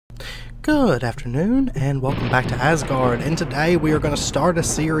Good afternoon and welcome back to Asgard, and today we are going to start a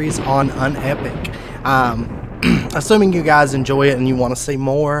series on Unepic. Assuming you guys enjoy it and you want to see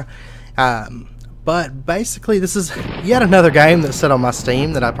more, but basically this is yet another game that's set on my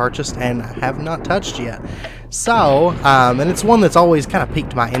Steam that I purchased and have not touched yet. So, and it's one that's always kind of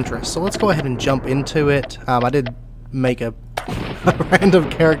piqued my interest, so let's go ahead and jump into it. I did make a random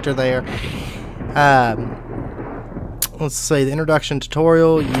character there. Let's see, the introduction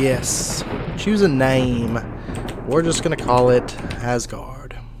tutorial, yes. Choose a name. We're just going to call it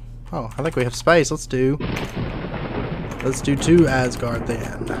Asgard. Oh, I think we have space. Let's do 2 Asgard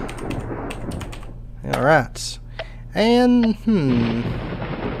then. Alright. And,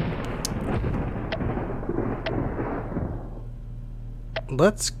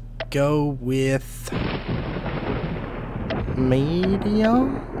 let's go with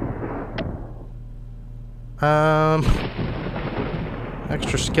medium.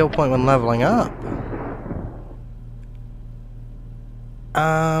 Extra skill point when leveling up.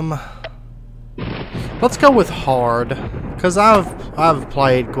 Let's go with hard, because I've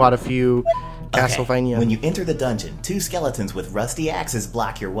played quite a few Castlevania. When you enter the dungeon, 2 skeletons with rusty axes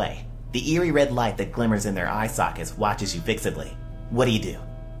block your way. The eerie red light that glimmers in their eye sockets watches you fixedly. What do?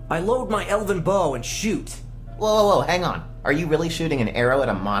 I load my elven bow and shoot. Whoa, hang on. Are you really shooting an arrow at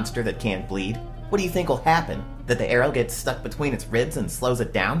a monster that can't bleed? What do you think will happen? That the arrow gets stuck between its ribs and slows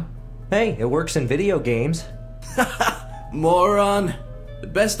it down? Hey, it works in video games. Moron. The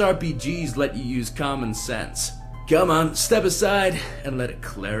best RPGs let you use common sense. Come on, step aside and let a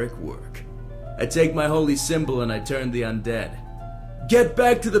cleric work. I take my holy symbol and I turn the undead. Get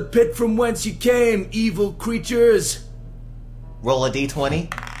back to the pit from whence you came, evil creatures! Roll a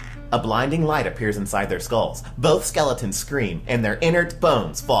d20. A blinding light appears inside their skulls. Both skeletons scream and their inert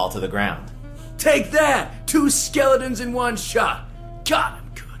bones fall to the ground. Take that! 2 skeletons in 1 shot! God,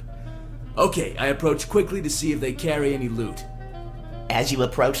 I'm good. Okay, I approach quickly to see if they carry any loot. As you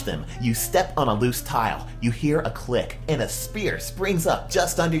approach them, you step on a loose tile. You hear a click, and a spear springs up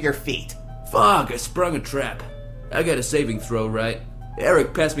just under your feet. Fuck, I sprung a trap. I got a saving throw, right?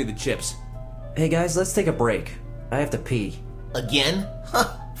 Eric, pass me the chips. Hey guys, let's take a break. I have to pee. Again?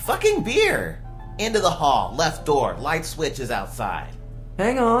 Huh, fucking beer! Into the hall, left door, light switch is outside.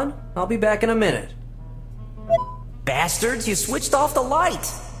 Hang on, I'll be back in a minute. Bastards, you switched off the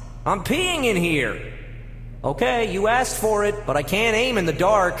light! I'm peeing in here! Okay, you asked for it, but I can't aim in the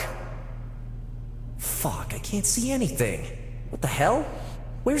dark. Fuck, I can't see anything. What the hell?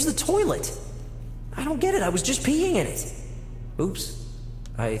 Where's the toilet? I don't get it, I was just peeing in it. Oops,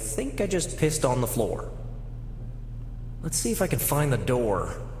 I think I just pissed on the floor. Let's see if I can find the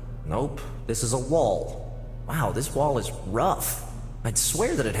door. Nope, this is a wall. Wow, this wall is rough. I'd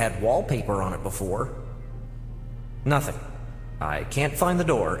swear that it had wallpaper on it before. Nothing. I can't find the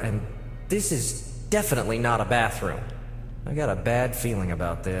door, and this is definitely not a bathroom. I got a bad feeling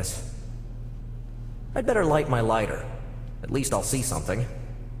about this. I'd better light my lighter. At least I'll see something.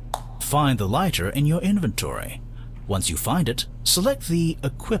 Find the lighter in your inventory. Once you find it, select the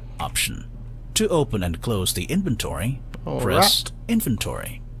Equip option. To open and close the inventory, press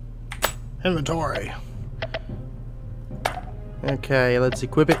Inventory. Inventory. Okay, let's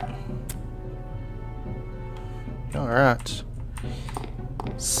equip it. Alright.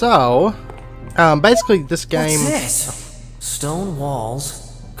 So, basically this game... What's this? Stone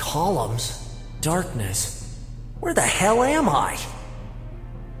walls, columns, darkness. Where the hell am I?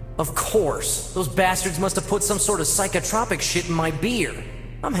 Of course, those bastards must have put some sort of psychotropic shit in my beer.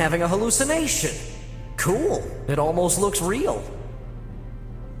 I'm having a hallucination. Cool, it almost looks real.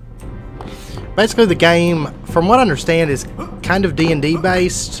 Basically the game, from what I understand, is kind of D&D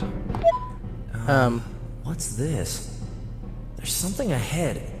based. What's this? There's something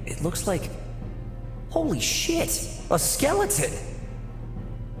ahead. It looks like... Holy shit! A skeleton!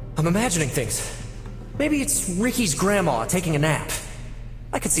 I'm imagining things. Maybe it's Ricky's grandma taking a nap.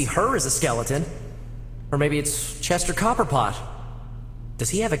 I could see her as a skeleton. Or maybe it's Chester Copperpot. Does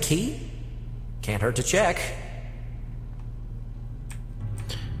he have a key? Can't hurt to check.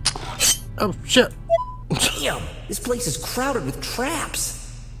 Oh, shit. Damn! This place is crowded with traps.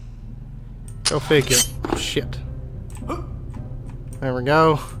 Go figure. Oh, shit. There we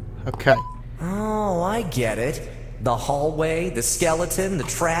go. Okay. Oh, I get it. The hallway, the skeleton, the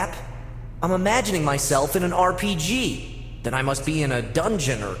trap. I'm imagining myself in an RPG. Then I must be in a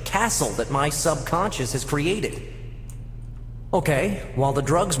dungeon or castle that my subconscious has created. Okay, while the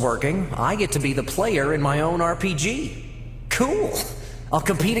drug's working, I get to be the player in my own RPG. Cool. I'll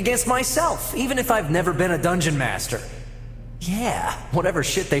compete against myself, even if I've never been a dungeon master. Yeah, whatever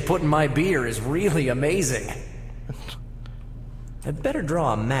shit they put in my beer is really amazing. I'd better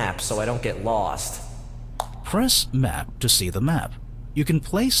draw a map so I don't get lost. Press Map to see the map. You can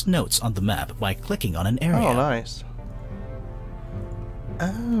place notes on the map by clicking on an area. Oh, nice.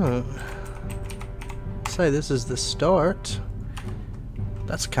 Oh. Say this is the start.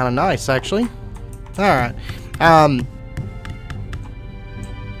 That's kind of nice, actually. Alright.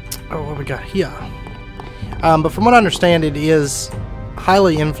 Oh, what we got here? But from what I understand, it is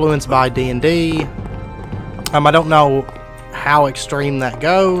highly influenced by D&D. I don't know how extreme that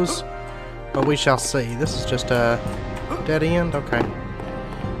goes, but we shall see. This is just a dead end? Okay.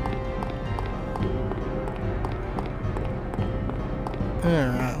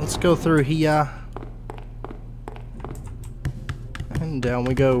 Alright, let's go through here. And down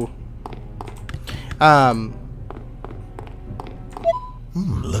we go.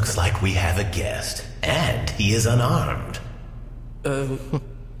 Looks like we have a guest, and he is unarmed.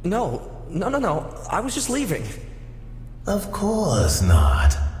 No. I was just leaving. Of course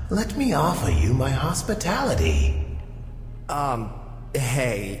not. Let me offer you my hospitality.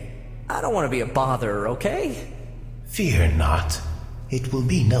 Hey, I don't want to be a bother, okay? Fear not. It will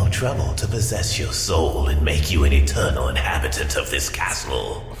be no trouble to possess your soul and make you an eternal inhabitant of this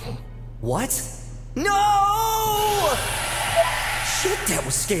castle. What? No! Shit, that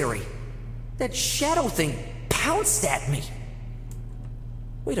was scary. That shadow thing pounced at me.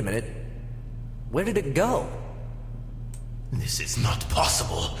 Wait a minute. Where did it go? This is not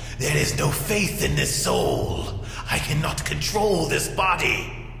possible. There is no faith in this soul. I cannot control this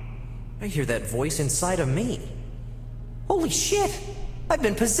body. I hear that voice inside of me. Holy shit! I've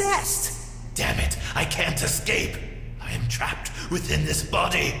been possessed! Damn it, I can't escape. I am trapped within this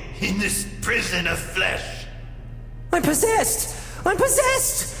body, in this prison of flesh. I'm possessed! I'm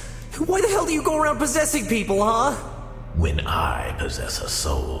possessed! Why the hell do you go around possessing people, huh? When I possess a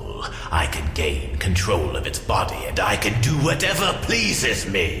soul, I can gain control of its body and I can do whatever pleases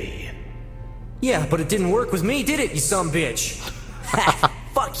me. Yeah, but it didn't work with me, did it, you sumbitch? Ha!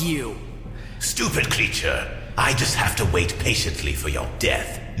 Fuck you! Stupid creature. I just have to wait patiently for your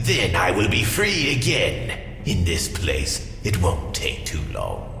death. Then I will be free again. In this place, it won't take too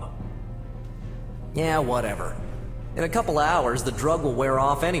long. Yeah, whatever. In a couple hours, the drug will wear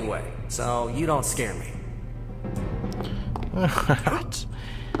off anyway, so you don't scare me. Alright.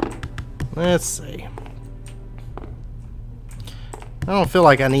 Let's see. I don't feel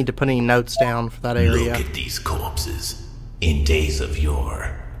like I need to put any notes down for that area. Look at these corpses. In days of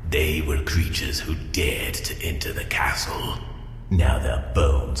yore, they were creatures who dared to enter the castle. Now their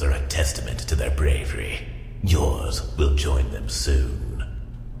bones are a testament to their bravery. Yours will join them soon.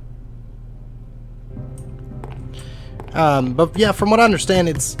 But yeah, from what I understand,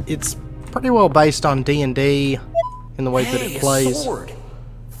 it's pretty well based on D&D in the way that it plays. A sword!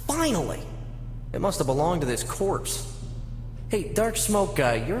 Finally! It must have belonged to this corpse. Hey, Dark Smoke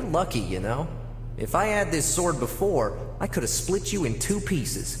guy, you're lucky, you know? If I had this sword before, I could have split you in 2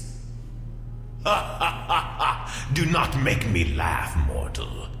 pieces. Ha ha ha ha! Do not make me laugh,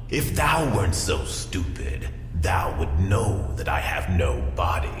 mortal. If thou weren't so stupid, thou would know that I have no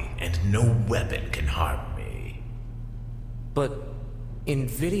body and no weapon can harm me. But in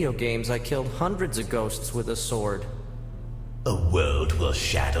video games, I killed hundreds of ghosts with a sword. A world where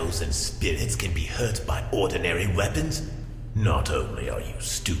shadows and spirits can be hurt by ordinary weapons? Not only are you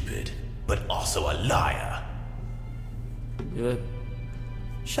stupid, but also a liar.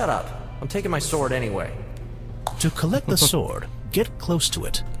 Shut up. I'm taking my sword anyway. To collect the sword, get close to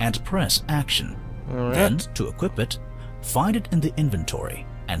it and press action. Then, to equip it, find it in the inventory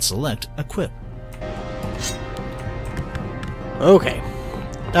and select Equip. Okay.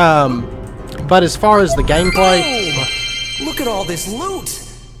 But as far as the gameplay... Whoa! Look at all this loot!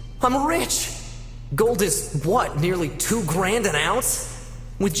 I'm rich! Gold is, what, nearly 2 grand an ounce?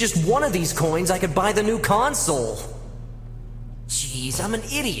 With just one of these coins, I could buy the new console. Jeez, I'm an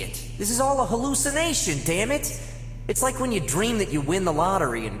idiot. This is all a hallucination, damn it. It's like when you dream that you win the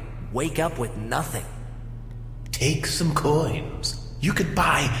lottery and wake up with nothing. Take some coins. You could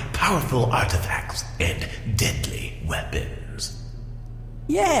buy powerful artifacts and deadly weapons.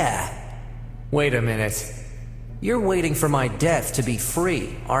 Yeah. Wait a minute. You're waiting for my death to be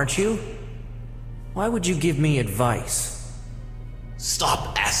free, aren't you? Why would you give me advice?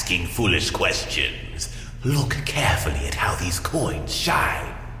 Stop asking foolish questions. Look carefully at how these coins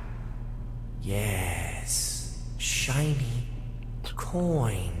shine. Yes. Shiny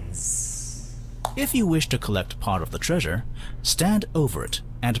coins. If you wish to collect part of the treasure, stand over it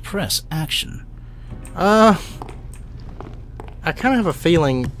and press action. I kind of have a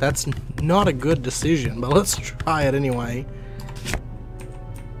feeling that's not a good decision, but let's try it anyway.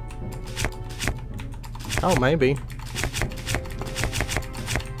 Oh, maybe.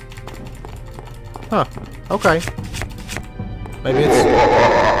 Huh. Okay. Maybe it's...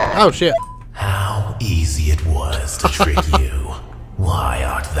 Oh, shit. How easy it was to trick you. Why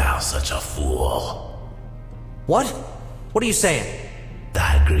art thou such a fool? What? What are you saying?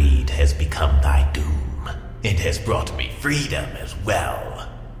 Thy greed has become thy doom. It has brought me freedom as well.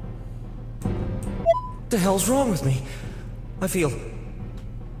 What the hell's wrong with me? I feel...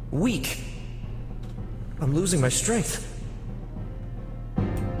 weak. I'm losing my strength.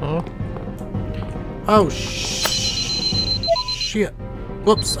 Huh? Oh, shit.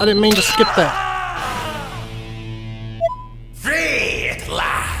 Whoops, I didn't mean to skip that. Free at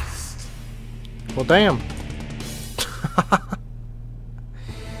last! Well, damn.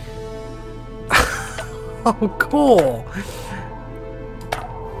 Oh, cool.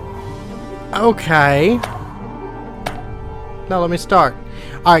 Okay. Now let me start.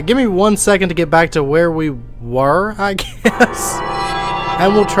 Alright, give me 1 second to get back to where we were, I guess.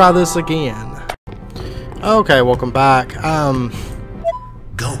 And we'll try this again. Okay, welcome back.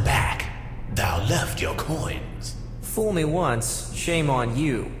 Go back. Thou left your coins. Fool me once, shame on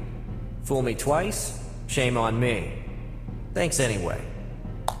you. Fool me twice, shame on me. Thanks anyway.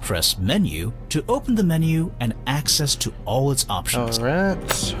 Press Menu to open the menu and access to all its options.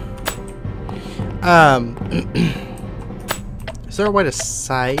 Alright. Is there a way to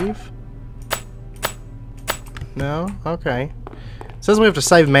save? No? Okay. It says we have to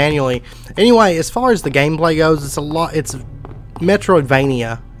save manually. Anyway, as far as the gameplay goes, it's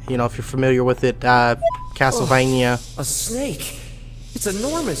Metroidvania. You know, if you're familiar with it, Castlevania. A snake? It's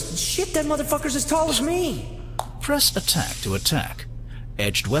enormous. Shit, that motherfucker's as tall as me. Press Attack to attack.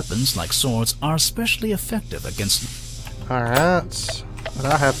 Edged weapons like swords are especially effective against... Alright. But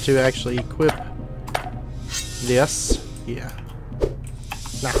I have to actually equip this. Yeah.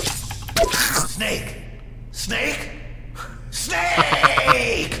 Nah. Snake! Snake!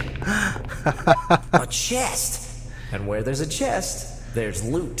 Snake! A chest. And where there's a chest, there's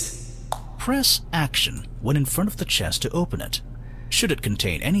loot. Press Action when in front of the chest to open it. Should it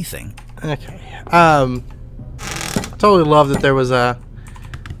contain anything... Okay. I totally love that there was a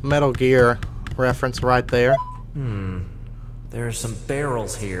Metal Gear reference right there. There are some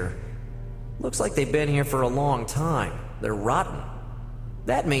barrels here. Looks like they've been here for a long time. They're rotten.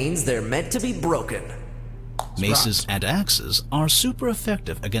 That means they're meant to be broken. Maces and axes are super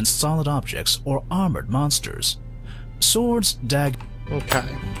effective against solid objects or armored monsters. Swords, Okay.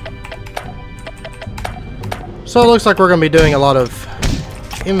 So it looks like we're going to be doing a lot of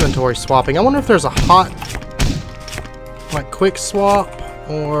inventory swapping. I wonder if there's a hot, like, quick swap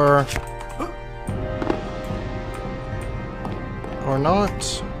or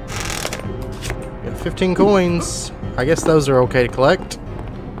not. Got 15 coins. I guess those are okay to collect.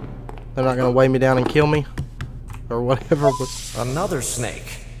 They're not going to weigh me down and kill me. Or whatever was... Another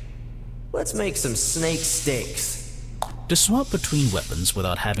snake. Let's make some snake steaks. To swap between weapons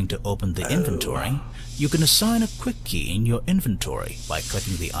without having to open the inventory, you can assign a quick key in your inventory by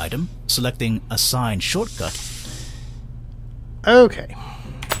clicking the item, selecting Assign Shortcut. Okay.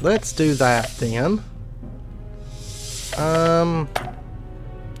 Let's do that then.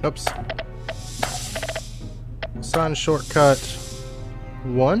 Oops. Assign Shortcut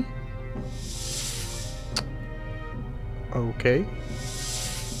 1. Okay.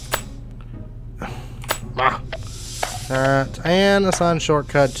 Alright, and assign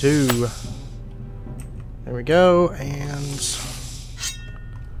shortcut 2. There we go, and...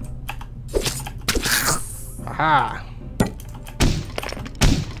 Aha!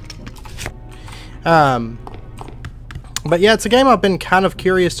 But yeah, it's a game I've been kind of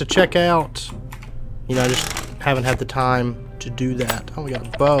curious to check out. You know, just haven't had the time to do that. Oh, we got a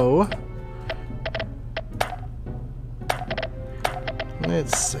bow.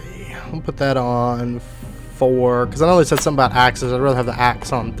 Let's see. We'll put that on 4, because I know they said something about axes. I'd rather have the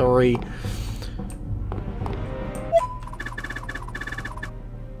axe on 3.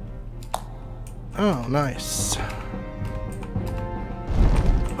 Oh, nice.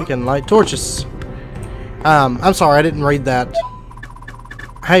 We can light torches. I'm sorry, I didn't read that.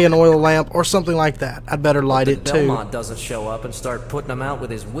 Hey, an oil lamp or something like that. I'd better light it too. Belmont doesn't show up and start putting them out with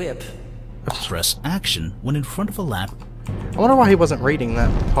his whip. Press Action when in front of a lamp. I wonder why he wasn't reading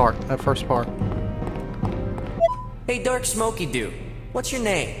that part, that first part. Hey, Dark Smoky Dude, what's your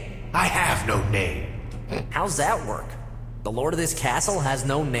name? I have no name. How's that work? The lord of this castle has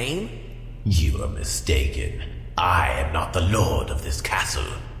no name? You are mistaken. I am not the lord of this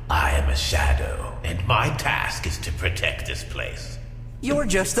castle. I am a shadow, and my task is to protect this place. You're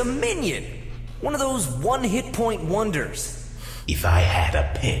just a minion. One of those one-hit point wonders. If I had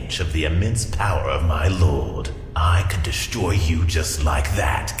a pinch of the immense power of my lord, I could destroy you just like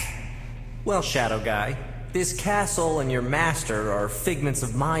that. Well, Shadow Guy, this castle and your master are figments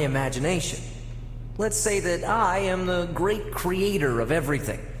of my imagination. Let's say that I am the great creator of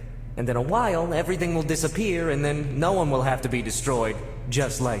everything. And in a while, everything will disappear, and then no one will have to be destroyed,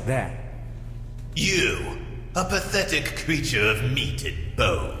 just like that. You, a pathetic creature of meat and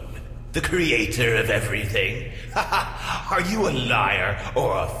bone, the creator of everything. Are you a liar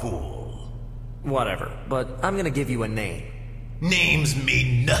or a fool? Whatever, but I'm gonna give you a name. Names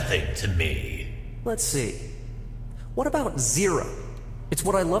mean nothing to me. Let's see. What about Zero? It's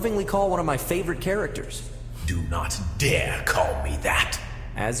what I lovingly call one of my favorite characters. Do not dare call me that.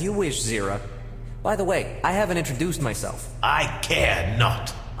 As you wish, Zero. By the way, I haven't introduced myself. I care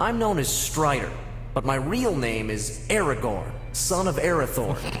not. I'm known as Strider, but my real name is Aragorn, son of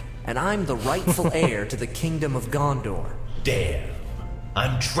Arathorn, and I'm the rightful heir to the kingdom of Gondor. Damn.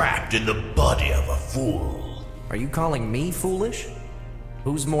 I'm trapped in the body of a fool. Are you calling me foolish?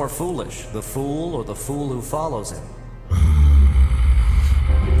 Who's more foolish, the fool or the fool who follows him?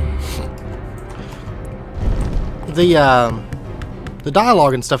 The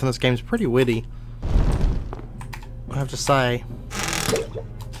dialogue and stuff in this game is pretty witty, I have to say.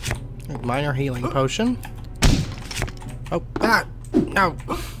 Minor healing potion. Oh, no.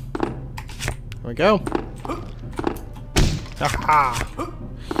 There we go. Aha.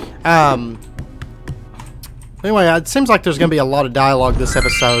 Anyway, it seems like there's gonna be a lot of dialogue this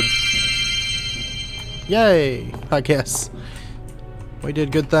episode. Yay, I guess. We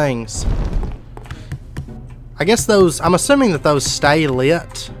did good things. I guess I'm assuming that those stay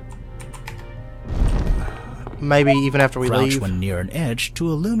lit. Maybe even after we Crouch leave. when near an edge to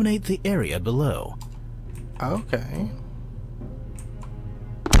illuminate the area below. Okay.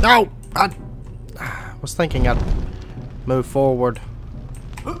 No! I was thinking I'd move forward.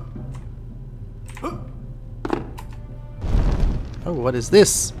 Oh, what is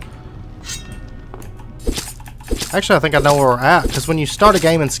this? Actually, I think I know where we're at, because when you start a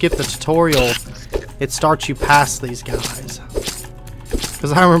game and skip the tutorial, it starts you past these guys.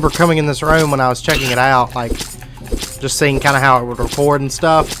 Because I remember coming in this room when I was checking it out, like, just seeing kind of how it would record and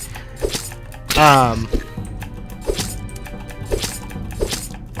stuff.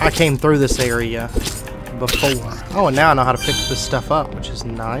 I came through this area before. Oh, and now I know how to pick this stuff up, which is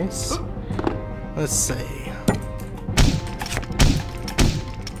nice. Let's see.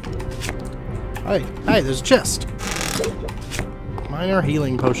 Hey, there's a chest. Minor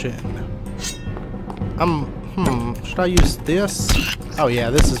healing potion. Should I use this? Oh yeah,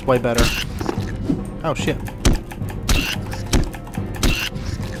 this is way better. Oh shit.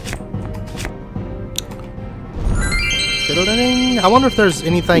 I wonder if there's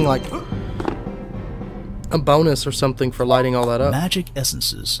anything like a bonus or something for lighting all that up. Magic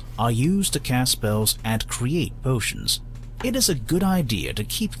essences are used to cast spells and create potions. It is a good idea to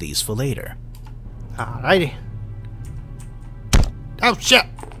keep these for later. Alrighty. Oh shit!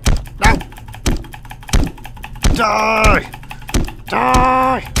 No! Die!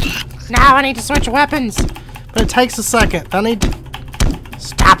 Die! Now I need to switch weapons! But it takes a second. I need to...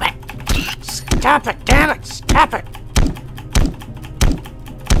 Stop it! Stop it, damn it! Stop it!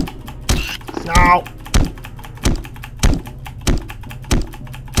 No!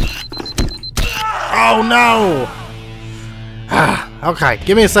 Oh no! Okay,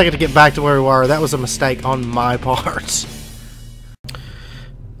 give me a second to get back to where we were. That was a mistake on my part.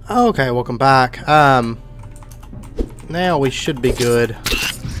 Okay, welcome back. Now we should be good.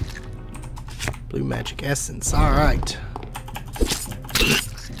 Blue magic essence. Alright.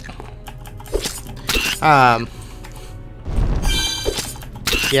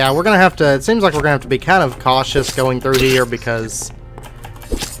 Yeah, we're gonna have to... It seems like we're gonna have to be kind of cautious going through here because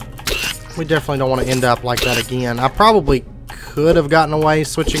we definitely don't want to end up like that again. I probably could have gotten away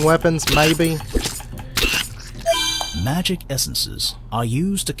switching weapons, maybe. Magic essences are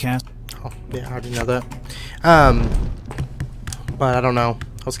used to cast... Oh, yeah, I already know that. But I don't know.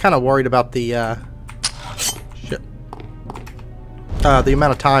 I was kind of worried about the, shit. The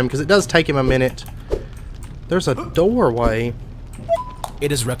amount of time, because it does take him a minute. There's a doorway.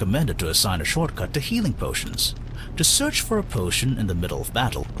 It is recommended to assign a shortcut to healing potions. To search for a potion in the middle of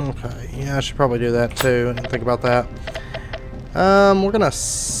battle. Okay, yeah, I should probably do that too. I didn't think about that. We're gonna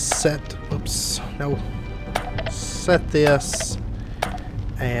set... Oops. No. Set this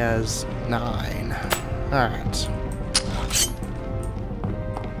as 9. Alright.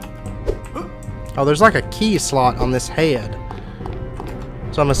 Oh, there's like a key slot on this head.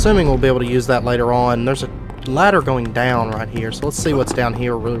 So I'm assuming we'll be able to use that later on. There's a ladder going down right here. So let's see what's down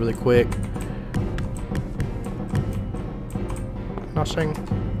here really, really quick. Nothing.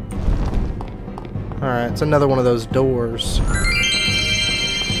 Alright, it's another one of those doors.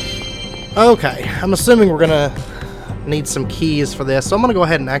 Okay, I'm assuming we're gonna need some keys for this, so I'm gonna go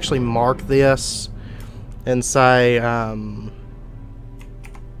ahead and actually mark this and say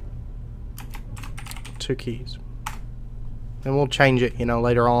 2 keys, and we'll change it, you know,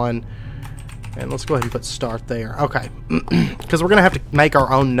 later on. And let's go ahead and put start there. Okay, because we're gonna have to make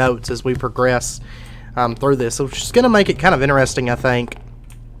our own notes as we progress through this, so which is gonna make it kind of interesting, I think.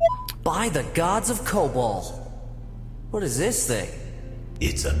 By the gods of Cobalt. What is this thing?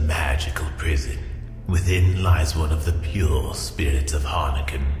 It's a magical prison. Within lies one of the pure spirits of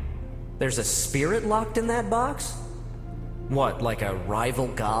Harnakin. There's a spirit locked in that box? What, like a rival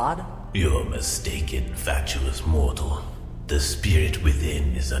god? You're mistaken, fatuous mortal. The spirit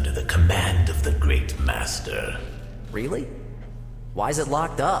within is under the command of the Great Master. Really? Why is it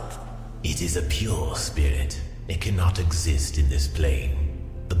locked up? It is a pure spirit. It cannot exist in this plane.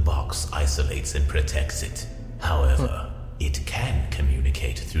 The box isolates and protects it. However, it can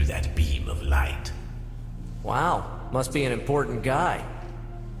communicate through that beam of light. Wow, must be an important guy.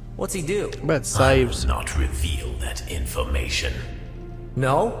 What's he do? But saves. I will not reveal that information.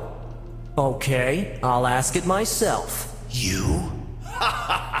 No? Okay, I'll ask it myself. You?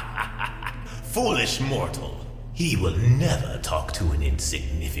 Foolish mortal. He will never talk to an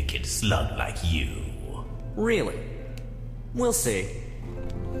insignificant slug like you. Really? We'll see.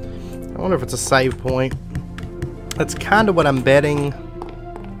 I wonder if it's a save point. That's kind of what I'm betting.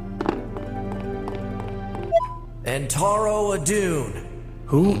 Antaro Adun.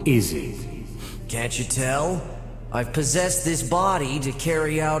 Who is he? Can't you tell? I've possessed this body to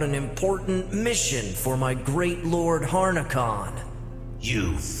carry out an important mission for my great lord Harnakan.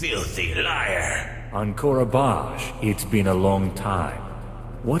 You filthy liar! On Korabash, it's been a long time.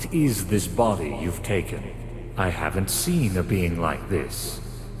 What is this body you've taken? I haven't seen a being like this.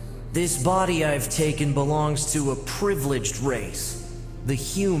 This body I've taken belongs to a privileged race, the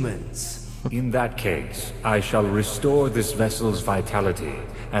humans. In that case, I shall restore this vessel's vitality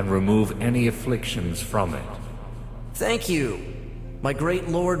and remove any afflictions from it. Thank you. My great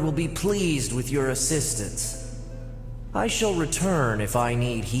lord will be pleased with your assistance. I shall return if I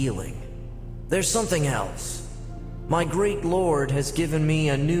need healing. There's something else. My great lord has given me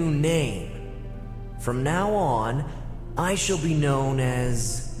a new name. From now on, I shall be known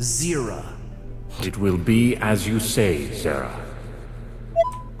as Zira. It will be as you say, Zera.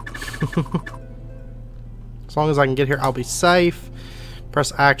 As long as I can get here, I'll be safe.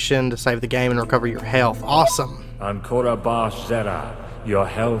 Press action to save the game and recover your health. Awesome. On Korabash, Zera, your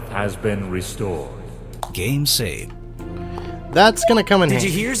health has been restored. Game saved. That's gonna come in Did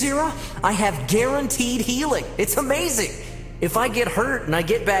handy. you hear, Zira? I have guaranteed healing. It's amazing. If I get hurt and I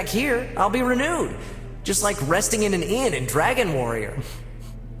get back here, I'll be renewed. Just like resting in an inn in Dragon Warrior.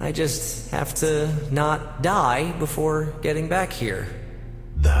 I just have to not die before getting back here.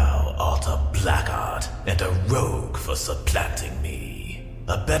 Thou art a blackguard and a rogue for supplanting me.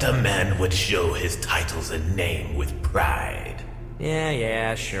 A better man would show his titles and name with pride.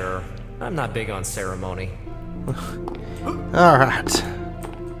 Yeah, sure. I'm not big on ceremony. Alright.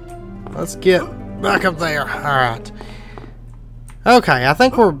 Let's get back up there. Alright. Okay, I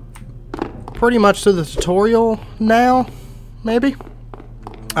think we're pretty much through the tutorial now. Maybe?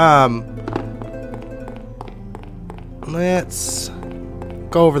 Let's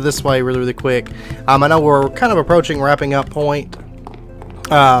go over this way really quick. I know we're kind of approaching wrapping up point.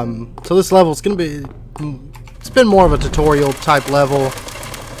 So this level is going to be... It's been more of a tutorial type level.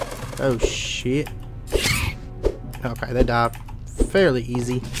 Oh, shit. Okay, they died fairly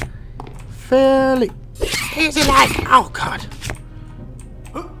easy. Fairly easy like... Oh, God.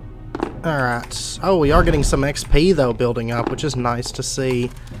 Alright. Oh, we are getting some XP, though, building up, which is nice to see.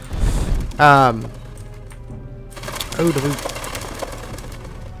 Oh, do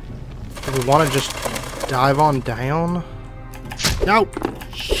we want to just dive on down? No!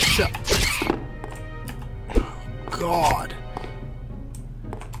 Shut. God.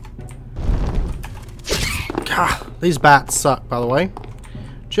 God. These bats suck, by the way.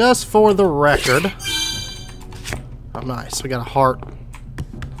 Just for the record. Oh, nice. We got a heart.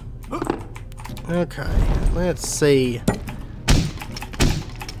 Okay. Let's see.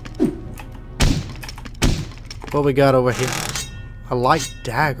 What we got over here? A light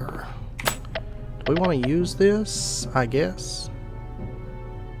dagger. Do we want to use this? I guess.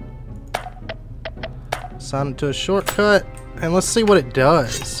 Assign it to a shortcut. And let's see what it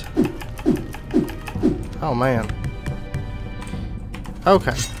does. Oh, man.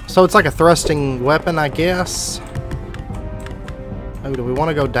 Okay. So it's like a thrusting weapon, I guess. Oh, do we want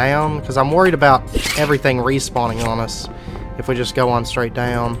to go down? Because I'm worried about everything respawning on us if we just go on straight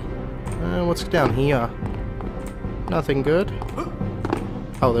down. What's down here? Nothing good.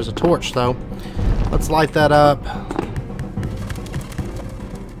 Oh, there's a torch, though. Let's light that up.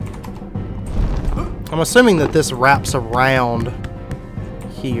 I'm assuming that this wraps around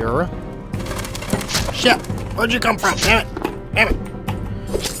here. Shit! Where'd you come from? Damn it! Damn it!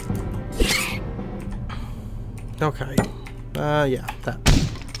 Okay. Yeah,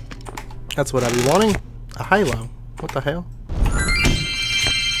 that's what I'd be wanting. A halo. What the hell?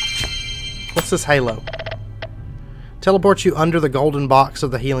 What's this halo? Teleport you under the golden box of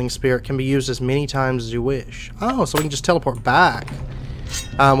the healing spirit. Can be used as many times as you wish. Oh, so we can just teleport back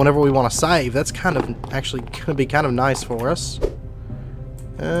whenever we want to save. That's kind of actually going to be kind of nice for us.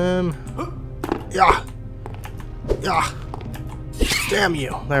 Yeah. Yeah. Damn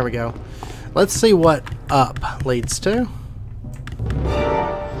you. There we go. Let's see what up leads to.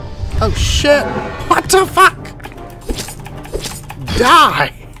 Oh shit! What the fuck?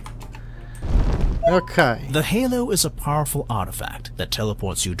 Die! Okay. The halo is a powerful artifact that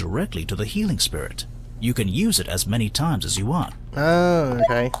teleports you directly to the healing spirit. You can use it as many times as you want. Oh,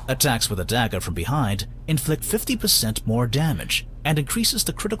 okay. Attacks with a dagger from behind inflict 50% more damage and increases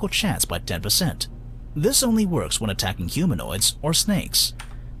the critical chance by 10%. This only works when attacking humanoids or snakes.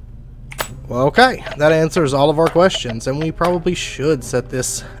 Well, okay. That answers all of our questions, and we probably should set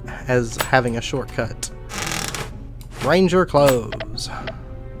this as having a shortcut. Ranger clothes.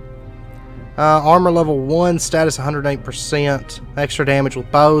 Armor level 1, status 108%, extra damage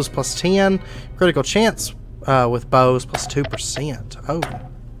with bows plus 10, critical chance with bows plus 2%. Oh.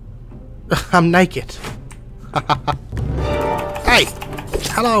 I'm naked. Hey!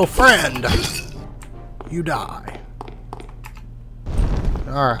 Hello, friend! You die.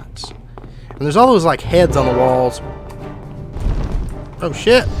 Alright. And there's all those, like, heads on the walls. Oh,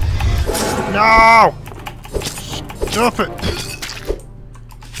 shit! No! Stop it!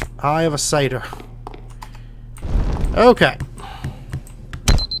 Eye of a satyr. Okay.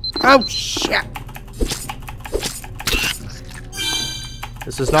 Oh, shit!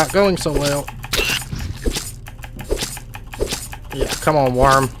 This is not going so well. Yeah, come on,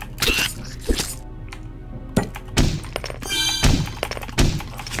 worm.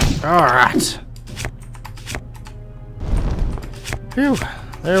 Alright. Phew.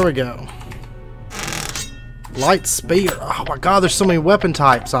 There we go. Light spear. Oh my god, there's so many weapon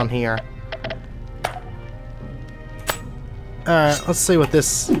types on here. Alright, let's see what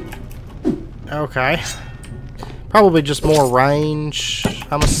this... Okay. Probably just more range,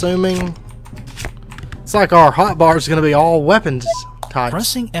 I'm assuming. It's like our hotbar is going to be all weapons types.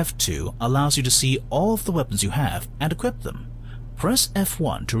 Pressing F2 allows you to see all of the weapons you have and equip them. Press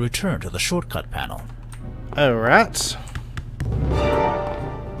F1 to return to the shortcut panel. Alright.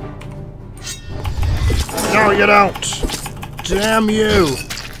 No, you don't! Damn you!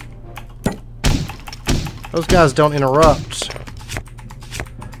 Those guys don't interrupt.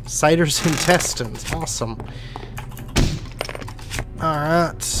 Satyr's intestines. Awesome.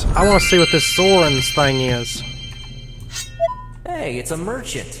 Alright. I want to see what this Soren's thing is. Hey, it's a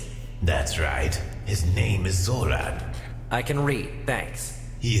merchant. That's right. His name is Zoran. I can read, thanks.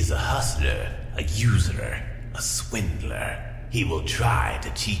 He is a hustler, a usurer, a swindler. He will try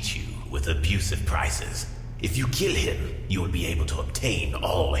to cheat you with abusive prices. If you kill him, you will be able to obtain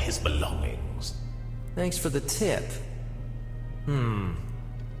all his belongings. Thanks for the tip.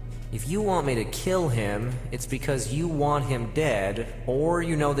 If you want me to kill him, it's because you want him dead, or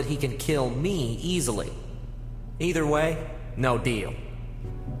you know that he can kill me easily. Either way, no deal.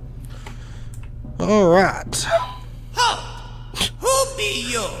 Alright. Ho! Who be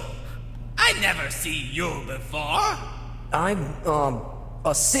you? I never see you before. I'm,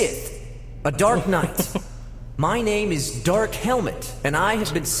 a Sith. A Dark Knight. My name is Dark Helmet, and I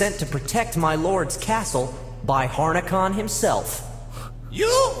have been sent to protect my lord's castle by Harnakon himself. You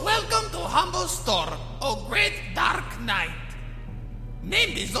welcome to humble store, O great Dark Knight.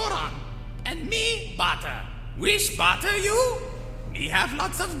 Name is Zoran, and me Bata. Wish Bata you? Me have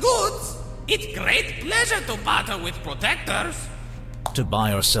lots of goods. It's great pleasure to barter with protectors. To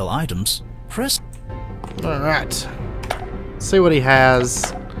buy or sell items, press... Alright. See what he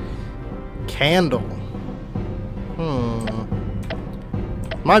has. Candle.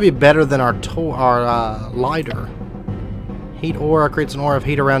 Might be better than our lighter. Heat aura creates an aura of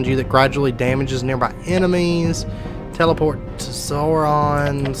heat around you that gradually damages nearby enemies. Teleport to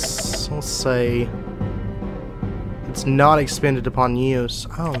Sauron's. Let's see. It's not expended upon use.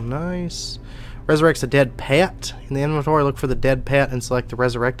 Oh, nice. Resurrects a dead pet. In the inventory, look for the dead pet and select the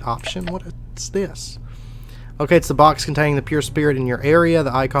resurrect option. What's this? Okay, it's the box containing the pure spirit in your area.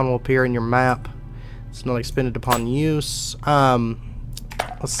 The icon will appear in your map. It's not expended upon use.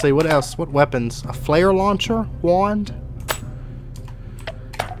 Let's see, what else? What weapons? A flare launcher? Wand?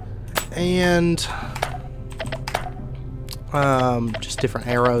 And just different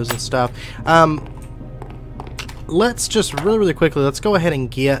arrows and stuff. Let's just really quickly, let's go ahead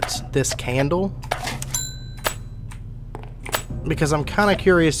and get this candle, because I'm kind of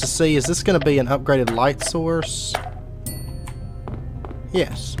curious to see, is this going to be an upgraded light source?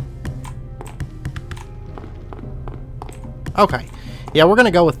 Yes. Okay. Yeah, we're going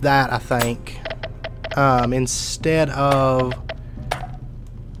to go with that, I think, instead of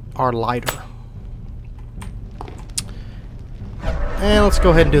our lighter. And let's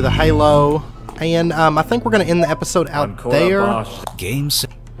go ahead and do the halo. And I think we're going to end the episode out there. Games.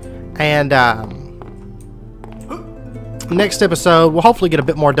 And next episode, we'll hopefully get a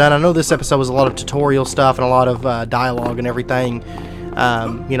bit more done. I know this episode was a lot of tutorial stuff and a lot of dialogue and everything,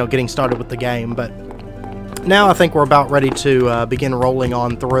 you know, getting started with the game. But now I think we're about ready to begin rolling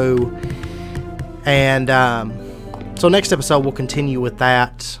on through. And so next episode, we'll continue with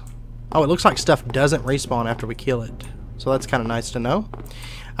that. Oh, it looks like stuff doesn't respawn after we kill it. So that's kind of nice to know.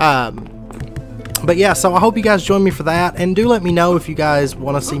 But yeah, so I hope you guys join me for that, and do let me know if you guys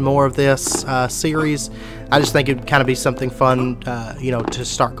want to see more of this series. I just think it'd kind of be something fun, you know, to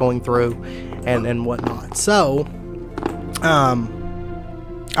start going through and whatnot. So, I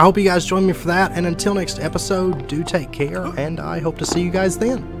hope you guys join me for that, and until next episode, do take care, and I hope to see you guys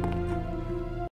then.